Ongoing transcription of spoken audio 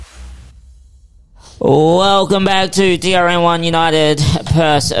Welcome back to DRN1 United,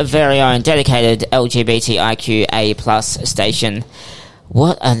 Perth's very own dedicated LGBTIQA plus station.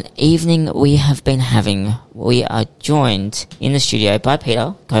 What an evening we have been having. We are joined in the studio by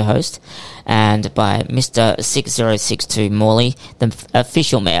Peter, co-host, and by Mr. 6062 Morley, the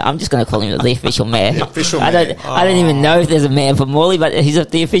official mayor. I'm just going to call him the official mayor. The official mayor. I don't even know if there's a mayor for Morley, but he's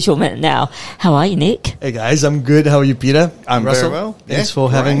the official mayor now. How are you, Nick? Hey guys, I'm good. How are you, Peter? I'm Russell? very well. Thanks for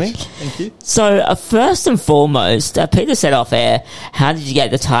having me. Thank you. So, first and foremost, Peter said off air, how did you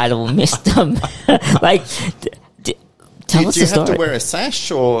get the title Mr. like, tell us the story. Do you have to wear a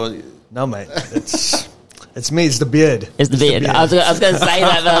sash or? No, mate. It's me. It's the beard. It's the beard. I was going to say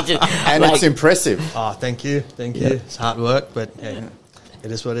that, but I'm just, And it's impressive. Oh, thank you. Yeah. It's hard work, but hey,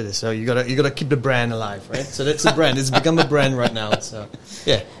 it is what it is. So you gotta keep the brand alive, right? So that's the brand. It's become a brand right now. So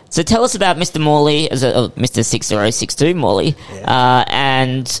yeah. So tell us about Mr. Morley, Mr. 6062 Morley,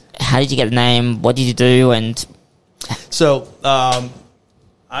 and how did you get the name? What did you do? And so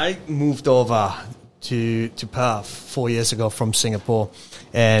I moved over to Perth 4 years ago from Singapore,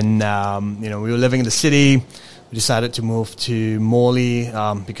 and we were living in the city. We decided to move to Morley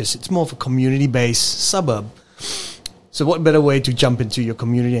because it's more of a community-based suburb. So what better way to jump into your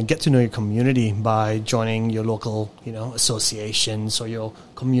community and get to know your community by joining your local, associations or your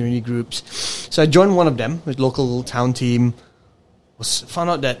community groups. So I joined one of them, with local town team. Found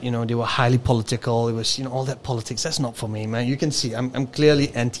out that they were highly political. It was all that politics. That's not for me, man. You can see I'm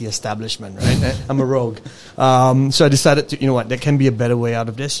clearly anti-establishment, right? I'm a rogue. So I decided to there can be a better way out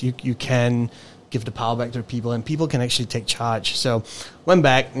of this. You can give the power back to the people, and people can actually take charge. So went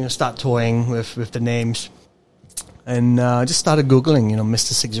back, start toying with the names, and just started googling,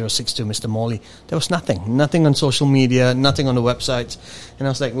 Mr. 6062, Mr. Morley. There was nothing on social media, nothing on the websites, and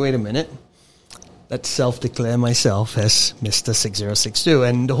I was like, wait a minute. Let's self-declare myself as Mr. 6062.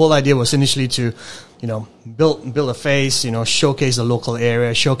 And the whole idea was initially to, build a face, showcase the local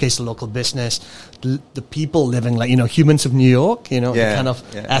area, showcase the local business, the people living like, humans of New York, the kind of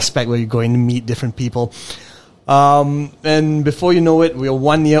aspect where you're going to meet different people. And before you know it, we are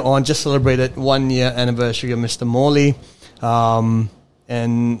 1 year on, just celebrated 1 year anniversary of Mr. Morley.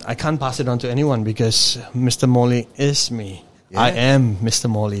 And I can't pass it on to anyone because Mr. Morley is me. Yeah. I am Mr.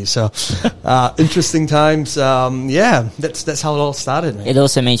 Morley. So, interesting times. That's how it all started, man. It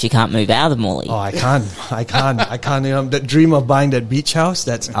also means you can't move out of Morley. Oh, I can't. That dream of buying that beach house,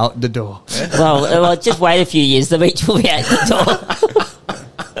 that's out the door. Yeah. Well, just wait a few years. The beach will be out the door.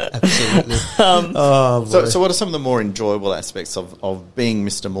 Absolutely. So what are some of the more enjoyable aspects of being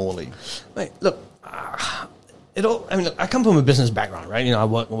Mr. Morley? Mate, look, I come from a business background, right? I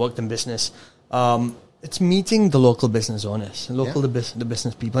worked in business. It's meeting the local business owners, the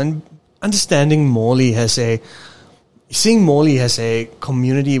business people, and understanding seeing Morley as a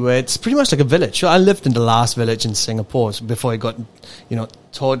community where it's pretty much like a village. So I lived in the last village in Singapore before it got,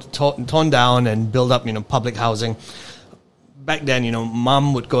 torn down and built up, public housing. Back then,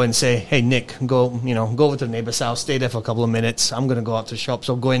 mom would go and say, hey, Nick, go over to the neighbor's house, stay there for a couple of minutes. I'm going to go out to the shop.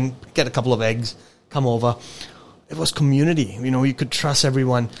 So go in, get a couple of eggs, come over. It was community. You could trust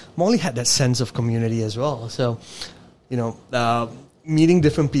everyone. Morley had that sense of community as well. So, meeting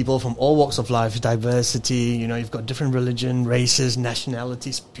different people from all walks of life, diversity, you've got different religion, races,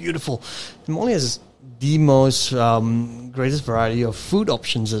 nationalities, beautiful. And Morley has the most greatest variety of food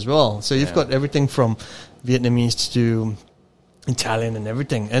options as well. So you've got everything from Vietnamese to Italian and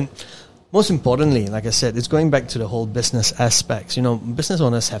everything. And most importantly, like I said, it's going back to the whole business aspects. Business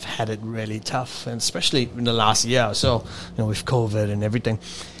owners have had it really tough, and especially in the last year or so, with COVID and everything.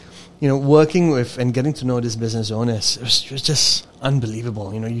 Working with and getting to know these business owners, it was just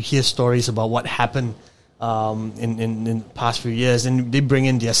unbelievable. You hear stories about what happened in the past few years, and they bring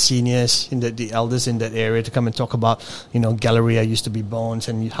in their seniors, the elders in that area to come and talk about, Galleria used to be Bones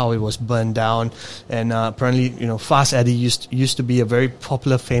and how it was burned down. And apparently, Fast Eddie used to be a very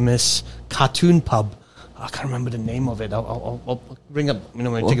popular, famous cartoon pub. I can't remember the name of it. I'll bring up, when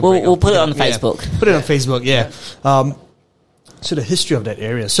I take a break. We'll put it on Facebook. Put it on Facebook, yeah. So the history of that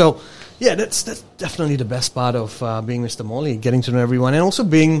area. So, yeah, that's definitely the best part of being Mr. Morley, getting to know everyone, and also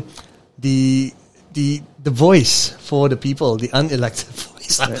being the voice for the people, the unelected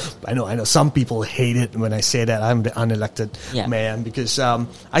voice. Right. I know. Some people hate it when I say that I'm the unelected mayor, because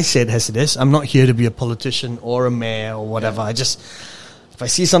I say it as it is. I'm not here to be a politician or a mayor or whatever. If I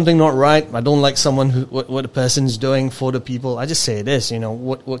see something not right, I don't like someone what a person's doing for the people, I just say it is.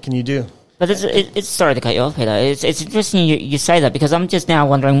 What can you do? But it's sorry to cut you off, Peter. It's interesting you say that, because I'm just now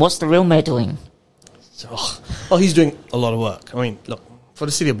wondering, what's the real mayor doing? So, he's doing a lot of work. I mean, look. for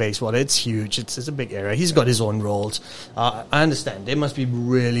the city of Bayswater, it's huge. It's a big area. He's got his own roles. I understand they must be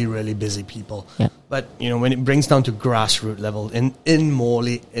really, really busy people. Yeah. But when it brings down to grassroots level in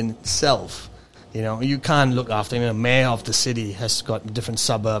Morley in itself, you can't look after. The mayor of the city has got different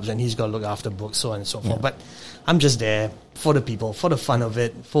suburbs, and he's got to look after books, so on and so forth. But I'm just there for the people, for the fun of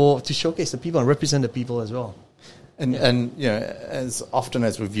it, to showcase the people and represent the people as well. And as often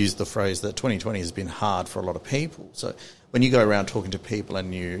as we've used the phrase that 2020 has been hard for a lot of people. So when you go around talking to people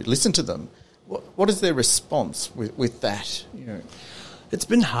and you listen to them, what is their response with that? It's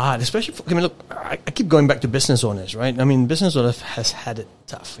been hard, especially I keep going back to business owners, right? I mean, business owners has had it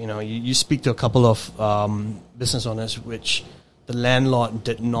tough. You speak to a couple of business owners which the landlord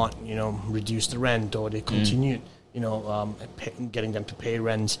did not, reduce the rent, or they continued, getting them to pay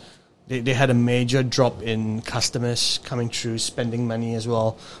rents. They had a major drop in customers coming through, spending money as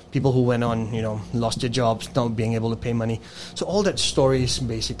well. People who went on, lost their jobs, not being able to pay money. So all that stories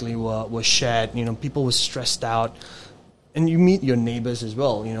basically were shared. People were stressed out. And you meet your neighbors as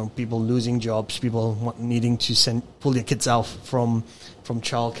well, people losing jobs, people needing to pull their kids out from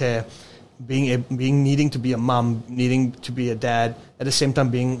childcare, needing to be a mom, needing to be a dad, at the same time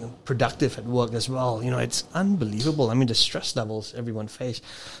being productive at work as well. It's unbelievable. I mean, the stress levels everyone face.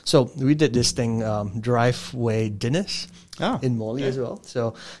 So we did this thing, driveway dinners in Morley as well.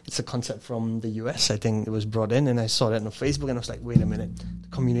 So it's a concept from the US. I think it was brought in, and I saw that on Facebook, and I was like, wait a minute, the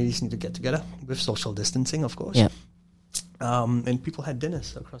communities need to get together with social distancing, of course. Yeah. And people had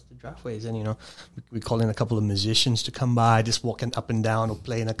dinners across the driveways, and we called in a couple of musicians to come by, just walking up and down or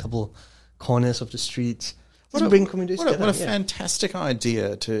play in a couple corners of the streets. Bring communities together. What a fantastic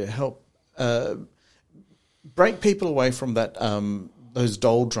idea to help break people away from that those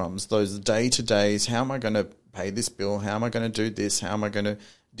doldrums, those day-to-days. How am I going to pay this bill? How am I going to do this? How am I going to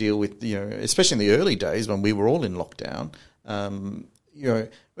deal with, especially in the early days when we were all in lockdown,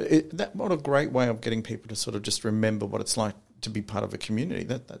 what a great way of getting people to sort of just remember what it's like to be part of a community.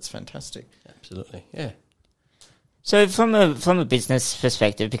 That's fantastic. Absolutely, yeah. So from a business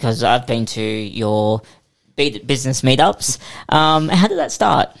perspective, because I've been to your business meetups, how did that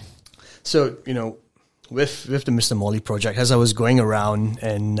start? So with the Mr. Morley project, as I was going around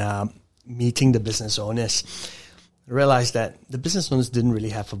and meeting the business owners, I realized that the business owners didn't really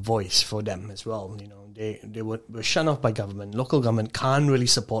have a voice for them as well. They were shut off by government. Local government can't really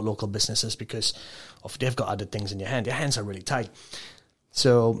support local businesses because they've got other things in their hand. Their hands are really tight.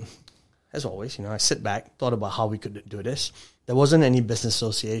 So, as always, I sit back, thought about how we could do this. There wasn't any business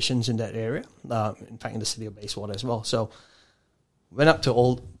associations in that area, in fact, in the city of Bayswater as well. So, went up to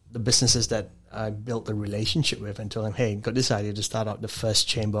all the businesses that I built a relationship with and told them, hey, got this idea to start out the first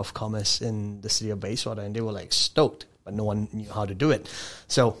Chamber of Commerce in the city of Bayswater. And they were like stoked, but no one knew how to do it.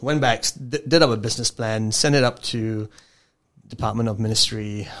 So went back, did up a business plan, sent it up to Department of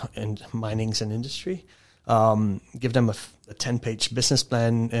Ministry and Minings and Industry, give them a 10-page business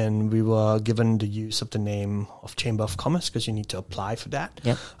plan, and we were given the use of the name of Chamber of Commerce because you need to apply for that.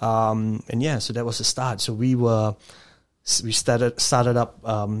 Yep. So that was the start. So we started up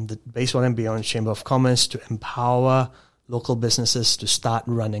the Bayswater and Beyond Chamber of Commerce to empower local businesses to start,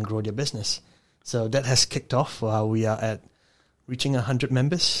 run, and grow their business. So that has kicked off. We are at reaching 100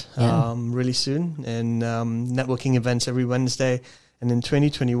 members really soon, and networking events every Wednesday. And in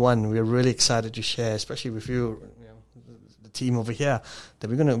 2021, we're really excited to share, especially with you, the team over here, that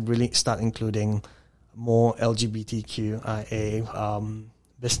we're going to really start including more LGBTQIA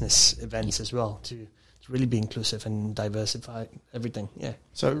business events as well to really be inclusive and diversify everything. Yeah.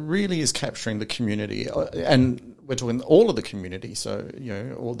 So it really is capturing the community, and we're talking all of the community. So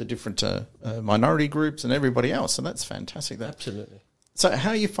all the different minority groups and everybody else. So that's fantastic. Absolutely. So how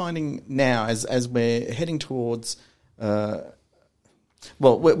are you finding now as we're heading towards?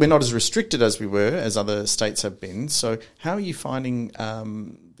 Well, we're not as restricted as we were, as other states have been. So how are you finding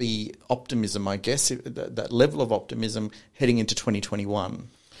the optimism, I guess, that level of optimism heading into 2021?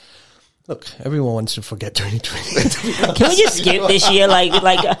 Look, everyone wants to forget 2020. Can we just skip this year? Like,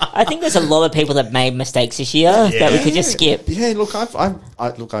 I think there's a lot of people that made mistakes this year that we could just skip. Yeah, look,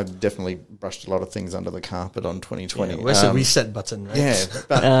 I've definitely brushed a lot of things under the carpet on 2020. Yeah, where's the reset button, right? Yeah,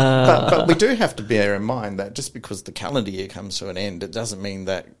 but we do have to bear in mind that just because the calendar year comes to an end, it doesn't mean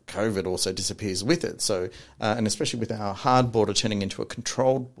that COVID also disappears with it. So, and especially with our hard border turning into a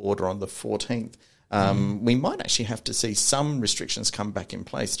controlled border on the 14th, we might actually have to see some restrictions come back in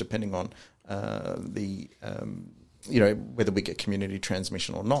place depending on the whether we get community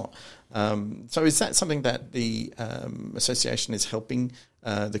transmission or not. So is that something that the association is helping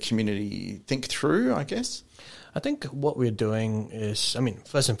the community think through, I guess? I think what we're doing is,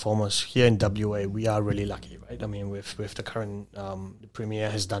 first and foremost, here in WA, we are really lucky, right? With the current, the Premier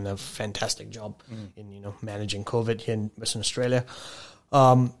has done a fantastic job in, managing COVID here in Western Australia.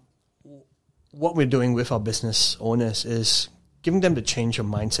 What we're doing with our business owners is giving them the change of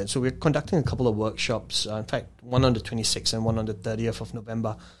mindset. So we're conducting a couple of workshops, in fact, one on the 26th and one on the 30th of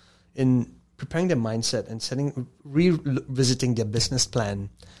November, in preparing their mindset and revisiting their business plan.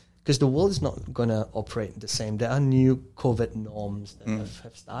 Because the world is not going to operate the same. There are new COVID norms that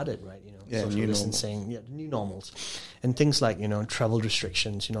have started, right? Social distancing, the new normals. And things like, travel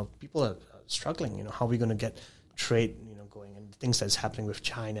restrictions, people are struggling, how are we going to get trade, going, and things that's happening with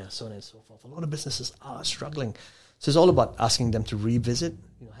China, so on and so forth. A lot of businesses are struggling. So it's all about asking them to revisit,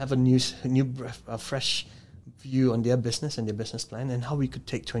 have a fresh view on their business and their business plan, and how we could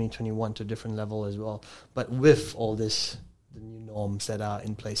take 2021 to a different level as well. But with all this, the new norms that are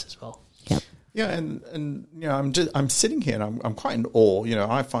in place as well. Yep. Yeah, and I'm sitting here and I'm quite in awe.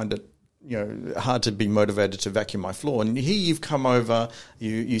 I find it hard to be motivated to vacuum my floor. And here you've come over.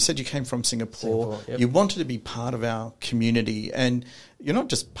 You said you came from Singapore. Yep. You wanted to be part of our community, and you're not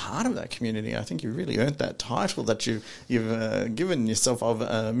just part of that community. I think you really earned that title that you've given yourself of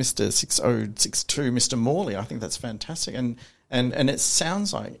Mr. 6062, Mr. Morley. I think that's fantastic. And it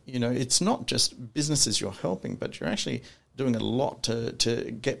sounds like it's not just businesses you're helping, but you're actually doing a lot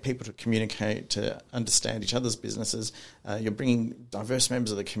to get people to communicate, to understand each other's businesses. You're bringing diverse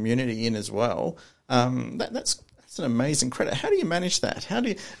members of the community in as well. That's an amazing credit. How do you manage that?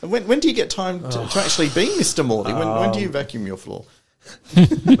 When do you get time to actually be Mr. Morley? When do you vacuum your floor?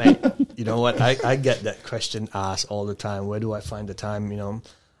 Mate, you know what? I get that question asked all the time. Where do I find the time?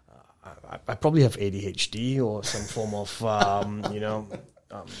 I probably have ADHD or some form of,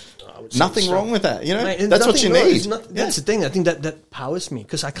 nothing wrong with that. Mate, that's what you need. That's the thing. I think that powers me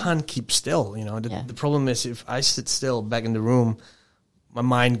because I can't keep still. The problem is if I sit still back in the room, my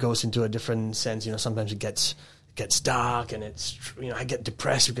mind goes into a different sense. Sometimes it gets dark and it's, I get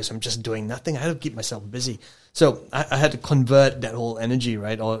depressed because I'm just doing nothing. I have to keep myself busy. So I had to convert that whole energy,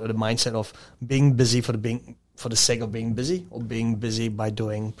 right, or the mindset of being busy for the sake of being busy, or being busy by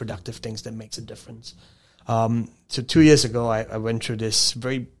doing productive things that makes a difference. So 2 years ago, I went through this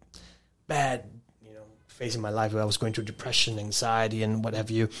very bad, phase in my life where I was going through depression, anxiety, and what have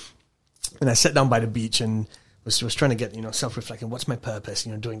you. And I sat down by the beach and was trying to get, self-reflecting. What's my purpose?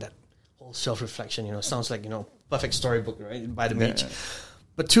 Doing that whole self-reflection. Sounds like, perfect storybook, right? By the beach.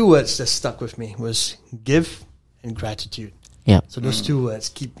 But 2 words that stuck with me was give and gratitude. Yeah. So those 2 words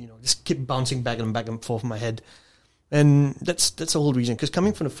keep bouncing back and forth in my head. And that's the whole reason. Because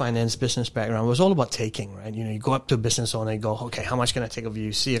coming from the finance business background, it was all about taking, right? You go up to a business owner and go, okay, how much can I take of you?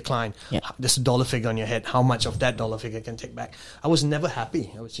 You see a client, there's a dollar figure on your head. How much of that dollar figure can I take back? I was never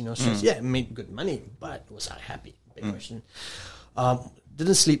happy. I was, stressed. Yeah, I made good money, but was I happy? Big question.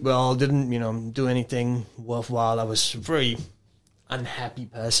 Didn't sleep well, didn't, do anything worthwhile. I was a very unhappy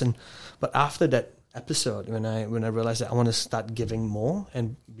person. But after that episode, when I realized that I want to start giving more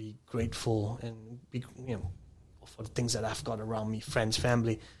and be grateful and be, for the things that I've got around me, friends,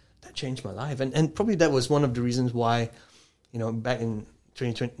 family, that changed my life. And probably that was one of the reasons why, back in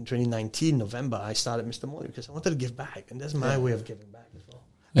 2019, November, I started Mr. Morley, because I wanted to give back. And that's my way of giving back as well.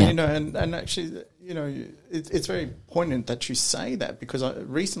 Yeah. And actually, it's very poignant that you say that, because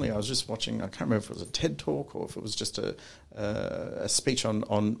recently I was just watching, I can't remember if it was a TED Talk or if it was just a speech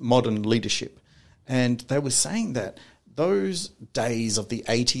on modern leadership. And they were saying that those days of the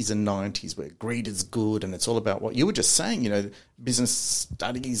 80s and 90s where greed is good and it's all about what you were just saying, business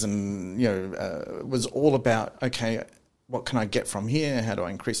studies and, was all about, okay, what can I get from here? How do I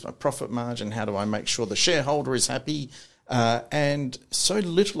increase my profit margin? How do I make sure the shareholder is happy? And so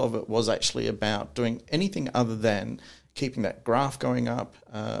little of it was actually about doing anything other than keeping that graph going up.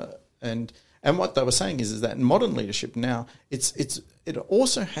 And what they were saying is that in modern leadership now, it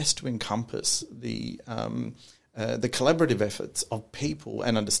also has to encompass the collaborative efforts of people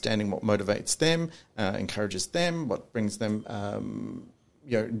and understanding what motivates them, encourages them, what brings them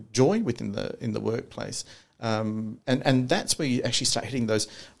joy within the workplace. And that's where you actually start hitting those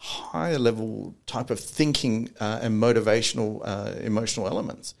higher level type of thinking and motivational, emotional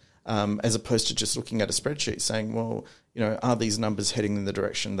elements, as opposed to just looking at a spreadsheet saying, well, are these numbers heading in the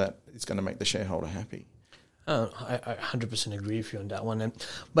direction that is going to make the shareholder happy? I 100% agree with you on that one.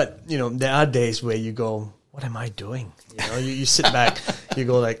 But, there are days where you go, what am I doing? You sit back, you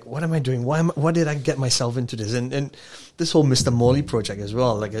go like, what am I doing? Why did I get myself into this? And this whole Mr. Morley project as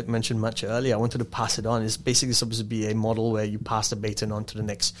well, like I mentioned much earlier, I wanted to pass it on. It's basically supposed to be a model where you pass the baton on to the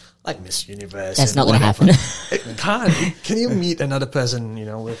next, like Miss Universe. That's not going to happen. It can't. Can you meet another person,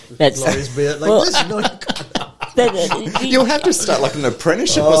 with glorious beard like this? No, you can't. You'll have to start like an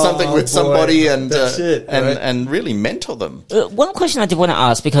apprenticeship or something with somebody and really mentor them. One question I did want to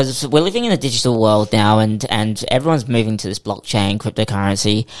ask, because we're living in a digital world now, and everyone's moving to this blockchain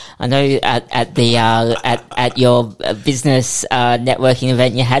cryptocurrency. I know at your business networking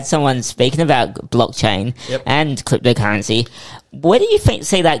event, you had someone speaking about blockchain and cryptocurrency. Where do you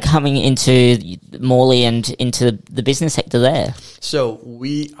see that coming into Morley and into the business sector there? So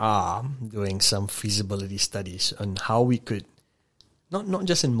we are doing some feasibility studies on how we could, not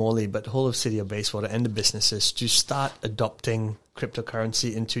just in Morley, but the whole of City of Bayswater and the businesses, to start adopting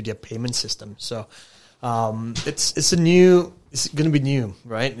cryptocurrency into their payment system. So it's going to be new,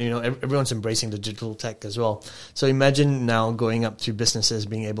 right? Everyone's embracing the digital tech as well. So imagine now going up to businesses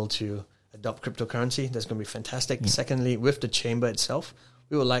being able to adopt cryptocurrency. That's going to be fantastic. Secondly, with the chamber itself,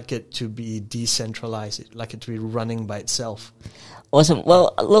 we would like it to be decentralized, like it to be running by itself. Awesome.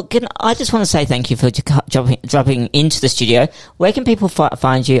 Well, look, I just want to say thank you for dropping into the studio. Where can people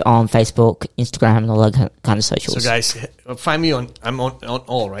find you on Facebook, Instagram, and all that kind of socials? So guys, find me I'm on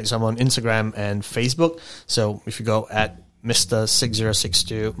all, right? So I'm on Instagram and Facebook. So if you go at Mr.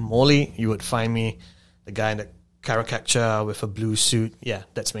 6062 Morley, you would find me, the guy in the caricature with a blue suit. Yeah,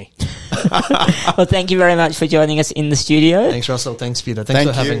 that's me. Well, thank you very much for joining us in the studio. Thanks, Russell. Thanks, Peter.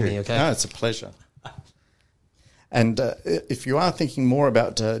 Thanks for having me. Okay. No, it's a pleasure. And if you are thinking more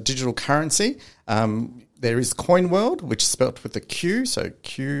about digital currency, there is CoinWorld, which is spelt with a Q, so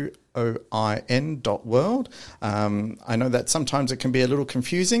QOIN.world. I know that sometimes it can be a little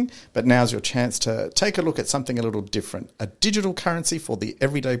confusing, but now's your chance to take a look at something a little different. A digital currency for the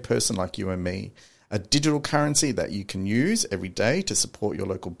everyday person like you and me. A digital currency that you can use every day to support your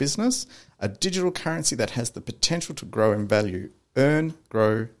local business. A digital currency that has the potential to grow in value. Earn,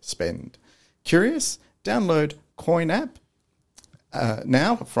 grow, spend. Curious? Download Coin app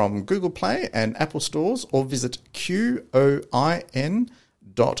now from Google Play and Apple stores, or visit QOIN.world.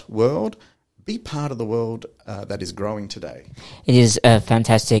 Be part of the world that is growing today. It is a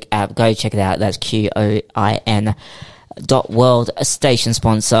fantastic app. Go check it out. That's QOIN.world, a station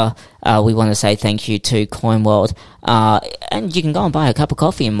sponsor. We want to say thank you to CoinWorld. And you can go and buy a cup of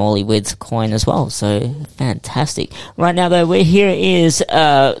coffee in Morley with Coin as well. So fantastic. Right now, though, here is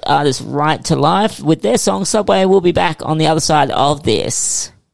artist Right to Life with their song Subway. We'll be back on the other side of this.